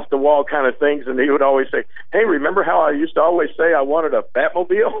off the wall kind of things, and he would always say, "Hey, remember how I used to always say I wanted a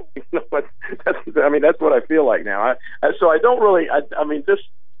Batmobile?" But that's what I feel like now. So I don't really. I mean, this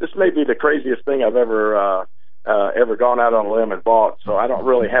may be the craziest thing I've ever gone out on a limb and bought. So I don't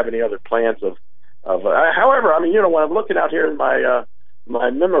really have any other plans of. However, when I'm looking out here in my my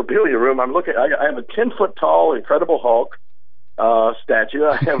memorabilia room, I have a 10-foot tall Incredible Hulk statue.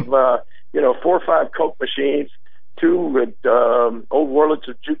 I have 4 or 5 Coke machines, 2 old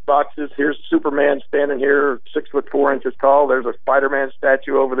Wurlitzer jukeboxes. Here's Superman standing here, 6'4" tall. There's a Spider-Man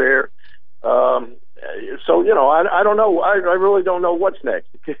statue over there. So I don't know. I really don't know what's next.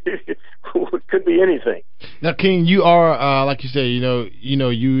 It could be anything. Now, King, you are like you say,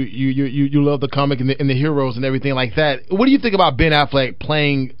 you love the comic and the heroes and everything like that. What do you think about Ben Affleck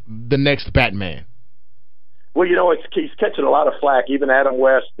playing the next Batman? Well, he's catching a lot of flack. Even Adam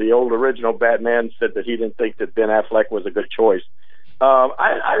West, the old original Batman, said that he didn't think that Ben Affleck was a good choice.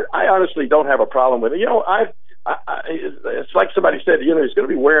 I honestly don't have a problem with it. It's like somebody said, he's going to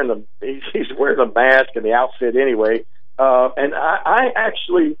be wearing he's wearing the mask and the outfit anyway. And I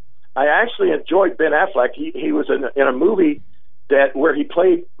actually enjoyed Ben Affleck. He was in a movie where he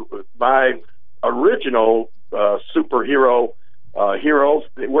played my original superhero. Heroes,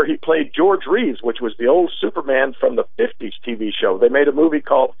 where he played George Reeves, which was the old Superman from the 50s TV show. They made a movie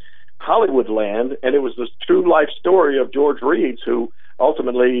called Hollywoodland, and it was this true life story of George Reeves, who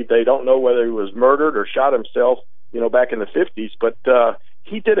ultimately they don't know whether he was murdered or shot himself, back in the 50s. But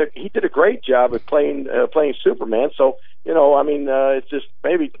he did a great job of playing Superman. So I mean, it's just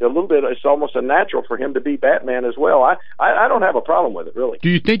maybe a little bit. It's almost a natural for him to be Batman as well. I don't have a problem with it, really. Do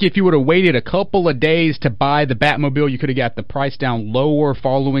you think if you would have waited a couple of days to buy the Batmobile, you could have got the price down lower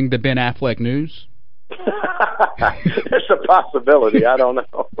following the Ben Affleck news? It's a possibility. I don't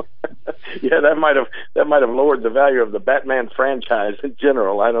know. Yeah, that might have lowered the value of the Batman franchise in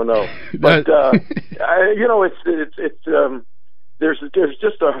general. I don't know, but there's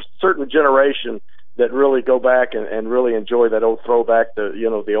just a certain generation that really go back and really enjoy that old throwback,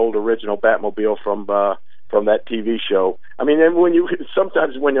 the old original Batmobile from that TV show. I mean, and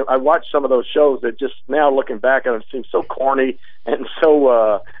sometimes when I watch some of those shows, that just now looking back on it seems so corny and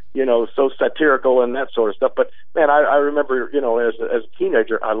so so satirical and that sort of stuff. But man, I remember, as a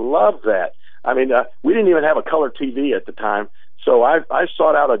teenager, I loved that. I mean, we didn't even have a color TV at the time, so I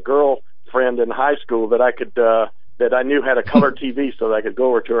sought out a girlfriend in high school that I could that I knew had a color TV, so that I could go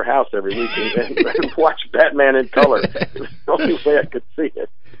over to her house every week and watch Batman in color. It was the only way I could see it.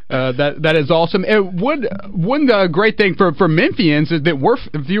 That is awesome. One great thing for Memphians is that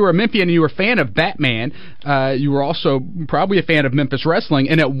if you were a Memphian and you were a fan of Batman, you were also probably a fan of Memphis wrestling.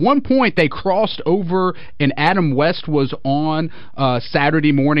 And at one point they crossed over, and Adam West was on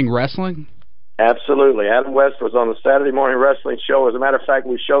Saturday Morning Wrestling. Absolutely, Adam West was on the Saturday Morning Wrestling show. As a matter of fact,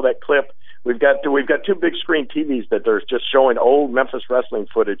 we show that clip. We've got two big screen TVs that are just showing old Memphis wrestling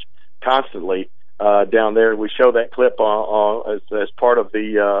footage constantly. Down there, we show that clip as part of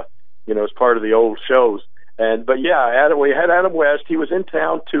the as part of the old shows. But yeah, we had Adam West. He was in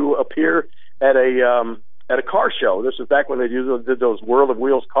town to appear at a car show. This was back when they did those World of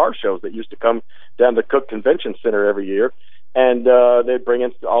Wheels car shows that used to come down to Cook Convention Center every year. And they'd bring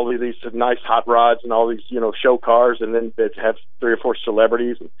in all of these nice hot rods and all these show cars, and then they'd have 3 or 4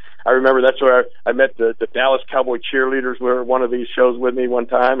 celebrities. And I remember that's where I met the Dallas Cowboy cheerleaders were one of these shows with me one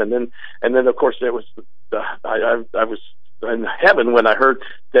time, and then of course it was I was in heaven when I heard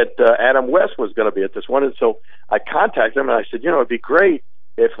that Adam West was going to be at this one, and so I contacted him and I said, it'd be great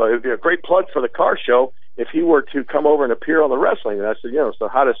if it'd be a great plug for the car show if he were to come over and appear on the wrestling. And I said, so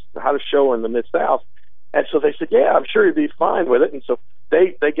how to show in the Mid-South. And so they said, yeah, I'm sure he'd be fine with it. And so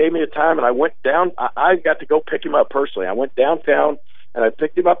they gave me a time, and I went down. I got to go pick him up personally. I went downtown, and I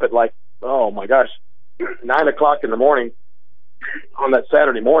picked him up at 9 o'clock in the morning on that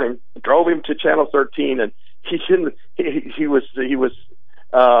Saturday morning. Drove him to Channel 13, and he was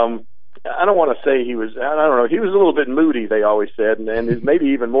I don't want to say he was, I don't know, he was a little bit moody, they always said, and maybe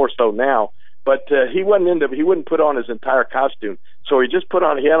even more so now. But he wouldn't put on his entire costume, so he just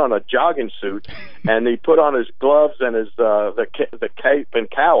he had on a jogging suit, and he put on his gloves and his the cape and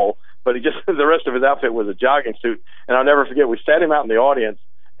cowl, but the rest of his outfit was a jogging suit. And I'll never forget, we sat him out in the audience,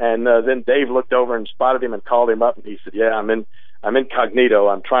 and then Dave looked over and spotted him and called him up, and he said, "Yeah, I'm incognito.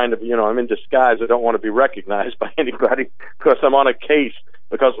 I'm trying to, I'm in disguise. I don't want to be recognized by anybody because I'm on a case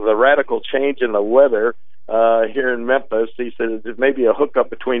because of the radical change in the weather." Here in Memphis, he said it may be a hookup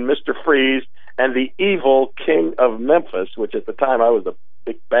between Mr. Freeze and the evil king of Memphis, which at the time I was a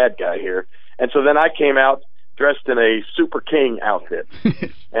big bad guy here. And so then I came out dressed in a Super King outfit,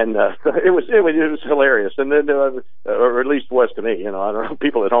 and it was hilarious. And then, or at least was to me, I don't know.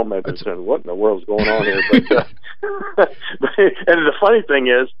 People at home may be saying, "What in the world's going on here?" But and the funny thing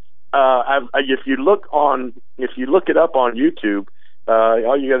is, if you look it up on YouTube,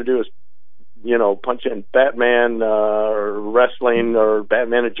 all you got to do is punch in Batman or wrestling or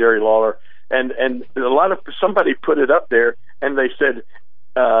Batman and Jerry Lawler, and somebody put it up there, and they said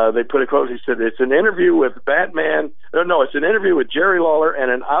they put a quote. He said it's an interview with Batman. No, it's an interview with Jerry Lawler and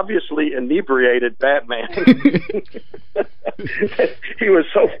an obviously inebriated Batman. He was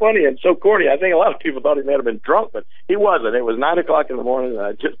so funny and so corny. I think a lot of people thought he might have been drunk, but he wasn't. It was 9 o'clock in the morning, and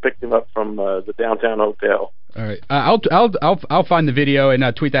I just picked him up from the downtown hotel. All right, I'll find the video and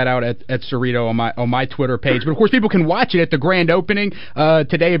tweet that out at Cerrito on my Twitter page. But of course, people can watch it at the grand opening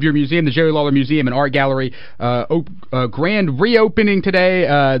today of your museum, the Jerry Lawler Museum and Art Gallery. Grand reopening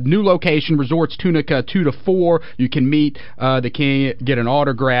today. New location, Resorts Tunica 2 to 4. You can meet the king, get an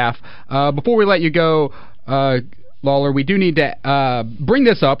autograph. Before we let you go, Lawler, we do need to bring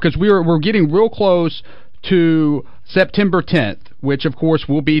this up because we're getting real close to September 10th, which of course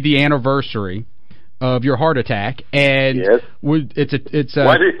will be the anniversary of your heart attack, and yes. It's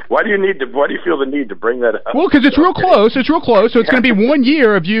why do you feel the need to bring that up? Well, because it's real close. It's real close. So it's going to be 1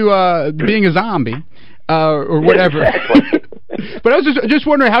 year of you being a zombie, or whatever. Exactly. But I was just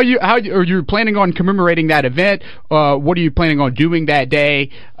wondering how are you planning on commemorating that event? What are you planning on doing that day?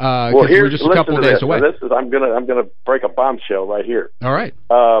 Well, we're just a couple of days away. Now, I'm gonna break a bombshell right here. All right.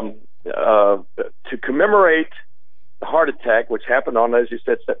 To commemorate heart attack, which happened on, as you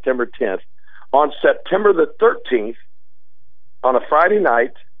said, September 10th. On September the 13th, on a Friday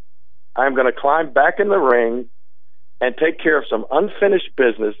night, I'm going to climb back in the ring and take care of some unfinished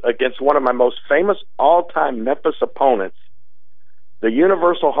business against one of my most famous all-time Memphis opponents, the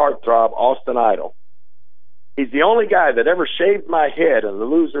Universal Heartthrob Austin Idol. He's the only guy that ever shaved my head in the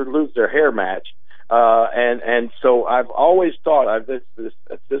loser lose their hair match. And so I've always thought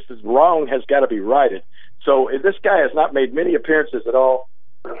this is wrong, has got to be righted. So this guy has not made many appearances at all.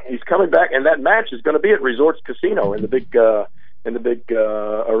 He's coming back, and that match is going to be at Resorts Casino in the big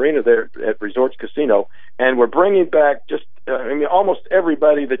arena there at Resorts Casino. And we're bringing back almost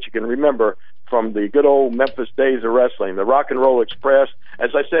everybody that you can remember from the good old Memphis days of wrestling. The Rock and Roll Express, as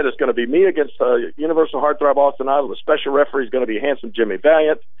I said, it's going to be me against Universal Heartthrob Austin Idol. The special referee is going to be handsome Jimmy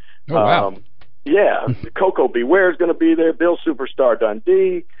Valiant. Oh, wow. Yeah, Coco Beware is going to be there. Bill Superstar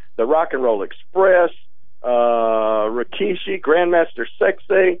Dundee, the Rock and Roll Express, Rikishi, Grandmaster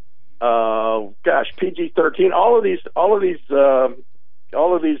Sexay, PG-13. All of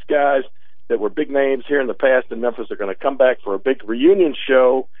these guys that were big names here in the past in Memphis are going to come back for a big reunion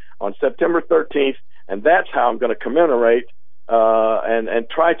show on September 13th, and that's how I'm going to commemorate and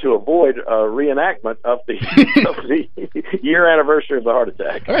try to avoid a reenactment of the year anniversary of the heart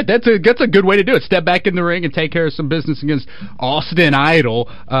attack. All right, that's a good way to do it. Step back in the ring and take care of some business against Austin Idol.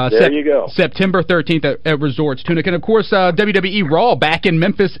 There you go. September 13th at Resorts Tunica. And, of course, WWE Raw back in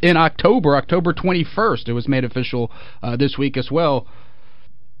Memphis in October 21st. It was made official this week as well.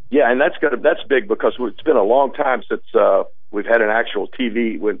 Yeah, and that's big because it's been a long time since we've had an actual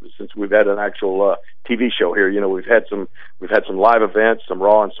TV TV show here. We've had some live events, some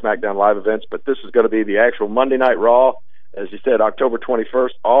Raw and SmackDown live events, but this is going to be the actual Monday Night Raw. As you said, October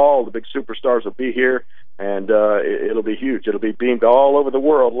 21st. All the big superstars will be here, and it'll be huge. It'll be beamed all over the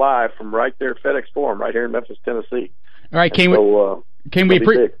world live from right there at FedEx Forum, right here in Memphis, Tennessee. All right, King.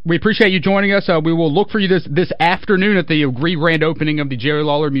 We appreciate you joining us. We will look for you this afternoon at the grand opening of the Jerry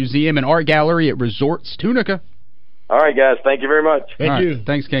Lawler Museum and Art Gallery at Resorts Tunica. All right, guys. Thank you very much. Thank you.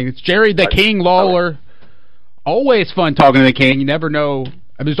 Thanks, King. It's Jerry the King Lawler. Always fun talking to the King. You never know.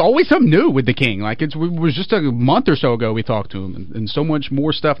 There's always something new with the King. It was just a month or so ago we talked to him, and so much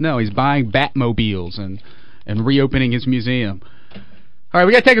more stuff now. He's buying Batmobiles and reopening his museum. All right,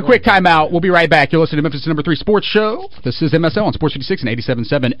 we got to take a quick time out. We'll be right back. You're listening to Memphis' #3 Sports Show. This is MSL on Sports 56 and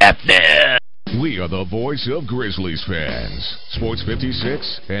 87.7 FM. We are the voice of Grizzlies fans. Sports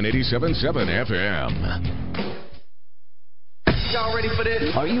 56 and 87.7 FM. Y'all ready for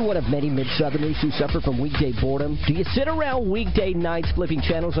this? Are you one of many mid-southerners who suffer from weekday boredom? Do you sit around weekday nights flipping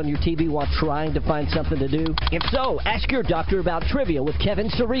channels on your TV while trying to find something to do? If so, ask your doctor about trivia with Kevin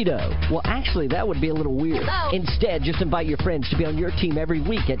Cerrito. Well, actually, that would be a little weird. Instead, just invite your friends to be on your team every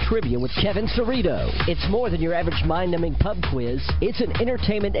week at Trivia with Kevin Cerrito. It's more than your average mind-numbing pub quiz. It's an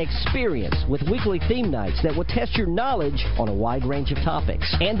entertainment experience with weekly theme nights that will test your knowledge on a wide range of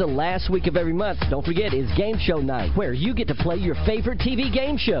topics. And the last week of every month, don't forget, is Game Show Night, where you get to play your favorite TV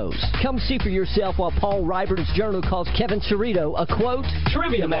game shows. Come see for yourself while Paul Ryburn's journal calls Kevin Cerrito a, quote,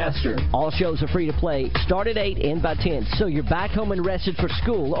 trivia master. All shows are free to play, start at 8, end by 10, so you're back home and rested for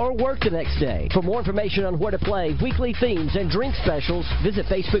school or work the next day. For more information on where to play, weekly themes, and drink specials, visit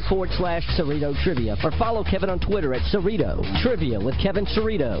Facebook.com/Cerrito Trivia or follow Kevin on Twitter at Cerrito. Trivia with Kevin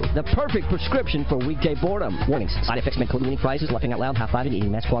Cerrito, the perfect prescription for weekday boredom. Warnings, side effects may include winning prizes, laughing out loud, high-fiving,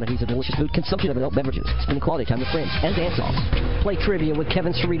 eating mass quantities of delicious food, consumption of adult beverages, spending quality time with friends, and dance-offs. Play Trivia with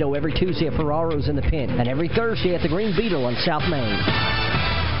Kevin Cerrito every Tuesday at Ferraro's in the Pen and every Thursday at the Green Beetle on South Main.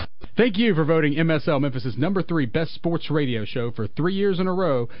 Thank you for voting MSL Memphis' #3 best sports radio show for 3 years in a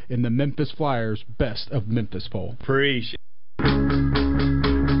row in the Memphis Flyers Best of Memphis poll. Appreciate it.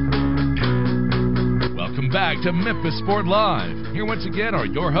 Welcome back to Memphis Sport Live. Here once again are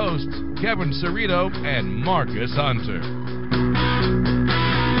your hosts, Kevin Cerrito and Marcus Hunter.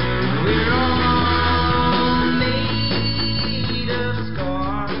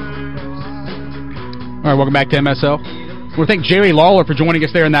 All right, welcome back to MSL. I want to thank Jerry Lawler for joining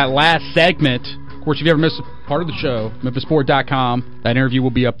us there in that last segment. Of course, if you ever missed part of the show, memphisport.com. That interview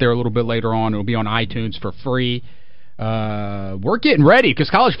will be up there a little bit later on. It will be on iTunes for free. We're getting ready because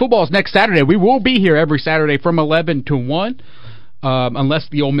college football is next Saturday. We will be here every Saturday from 11 to 1. Unless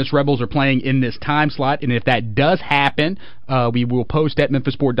the Ole Miss Rebels are playing in this time slot. And if that does happen, we will post at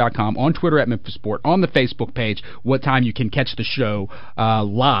memphisport.com, on Twitter at memphisport, on the Facebook page, what time you can catch the show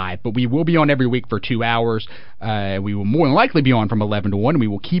live. But we will be on every week for 2 hours. We will more than likely be on from 11 to 1. And we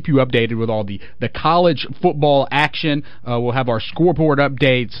will keep you updated with all the college football action. We'll have our scoreboard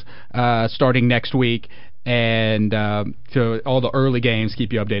updates starting next week. And so all the early games,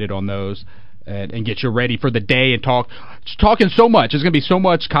 keep you updated on those. and get you ready for the day and talking so much. There's going to be so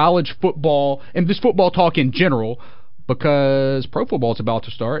much college football and this football talk in general, because pro football is about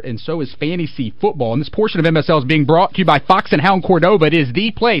to start, and so is fantasy football. And this portion of MSL is being brought to you by Fox and Hound Cordova. It is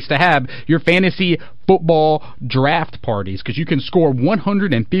the place to have your fantasy football draft parties, because you can score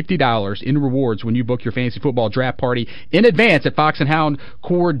 $150 in rewards when you book your fantasy football draft party in advance at Fox and Hound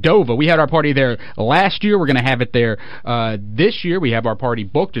Cordova. We had our party there last year. We're going to have it there this year. We have our party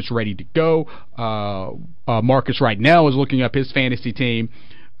booked. It's ready to go. Marcus right now is looking up his fantasy team.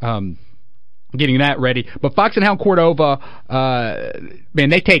 Getting that ready. But Fox and Hound Cordova, man,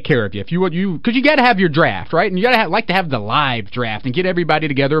 they take care of you. If because you got to have your draft, right? And you got to like to have the live draft and get everybody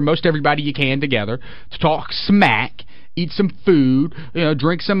together, most everybody you can together, to talk smack, eat some food,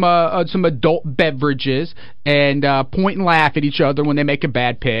 drink some adult beverages, and point and laugh at each other when they make a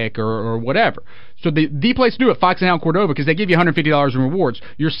bad pick or whatever. So the place to do it, Fox and Hound Cordova, because they give you $150 in rewards.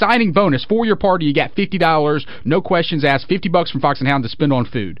 Your signing bonus for your party, you got $50, no questions asked, $50 from Fox and Hound to spend on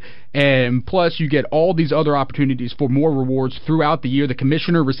food. And plus, you get all these other opportunities for more rewards throughout the year. The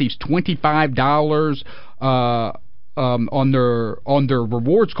commissioner receives $25 on their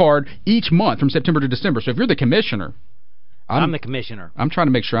rewards card each month from September to December. So if you're the commissioner, I'm the commissioner. I'm trying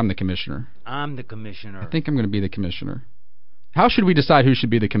to make sure I'm the commissioner. I'm the commissioner. I think I'm going to be the commissioner. How should we decide who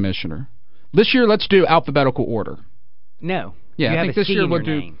should be the commissioner? This year, let's do alphabetical order. No. Yeah, you I think this year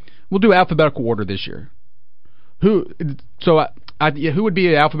name. we'll do alphabetical order this year. Who would be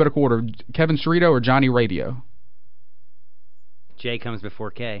in alphabetical order? Kevin Cerrito or Johnny Radio? J comes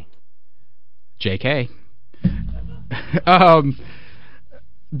before K. JK.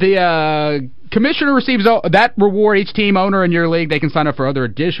 The commissioner receives that reward. Each team owner in your league, they can sign up for other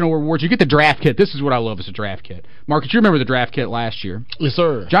additional rewards. You get the draft kit. This is what I love as a draft kit. Marcus, you remember the draft kit last year? Yes,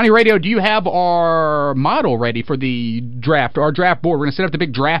 sir. Johnny Radio, do you have our model ready for the draft, our draft board? We're going to set up the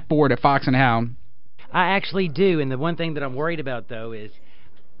big draft board at Fox and Hound. I actually do, and the one thing that I'm worried about, though, is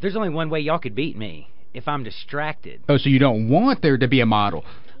there's only one way y'all could beat me, if I'm distracted. Oh, so you don't want there to be a model?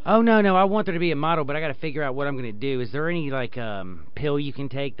 Oh, no, I want there to be a model, but I got to figure out what I'm going to do. Is there any, pill you can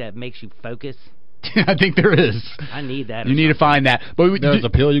take that makes you focus? I think there is. I need that. You need to find that. But there's a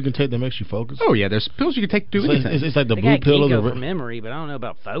pill you can take that makes you focus? Oh, yeah, there's pills you can take to do anything. It's like the blue pill or the for memory, but I don't know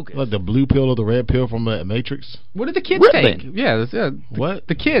about focus. Like the blue pill or the red pill from the Matrix? What do the kids take? Yeah, what?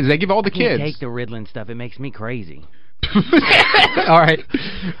 The kids. They give all the kids. I can't take the Ritalin stuff. It makes me crazy. All right.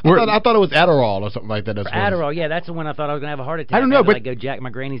 I thought it was Adderall or something like that. Adderall, yeah, that's the one I thought I was going to have a heart attack. I don't know, but go jack my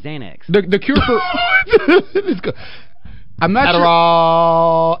granny's Xanax. The cure for... I'm not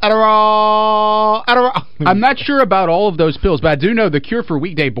Adderall. I'm not sure about all of those pills, but I do know the cure for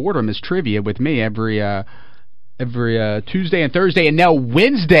weekday boredom is trivia with me every Tuesday and Thursday, and now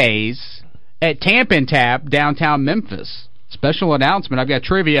Wednesdays at Tamp and Tap, downtown Memphis. Special announcement. I've got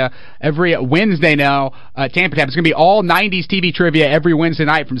trivia every Wednesday now. Tampa Tap. It's going to be all 90s TV trivia every Wednesday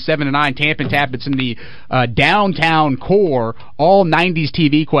night from 7 to 9. Tampa Tap. It's in the downtown core. All 90s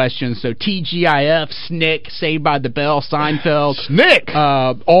TV questions. So TGIF, Snick, Saved by the Bell, Seinfeld. Snick!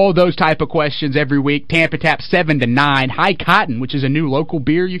 All those type of questions every week. Tampa Tap 7 to 9. High Cotton, which is a new local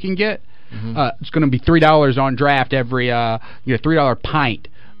beer you can get. It's going to be $3 on draft every $3 pint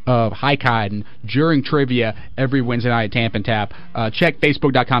of High Cotton during trivia every Wednesday night at Tamp and Tap. Check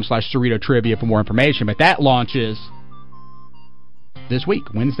Facebook.com/Cerrito Trivia for more information. But that launches this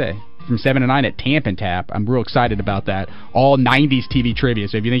week, Wednesday, from 7 to 9 at Tamp and Tap. I'm real excited about that. All 90s TV trivia.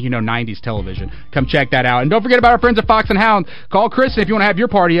 So if you think you know 90s television, come check that out. And don't forget about our friends at Fox and Hound. Call Kristen if you want to have your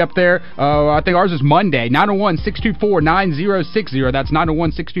party up there. I think ours is Monday. 901-624-9060. That's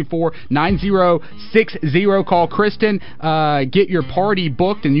 901-624-9060. Call Kristen. Get your party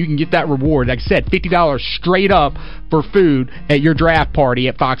booked, and you can get that reward. Like I said, $50 straight up for food at your draft party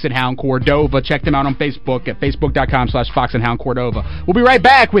at Fox and Hound Cordova. Check them out on Facebook at facebook.com/Fox and Hound Cordova. We'll be right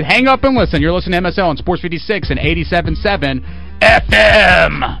back with Hang Up and Listen. You're listening to MSL on Sports 56 and 87.7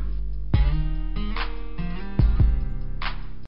 FM.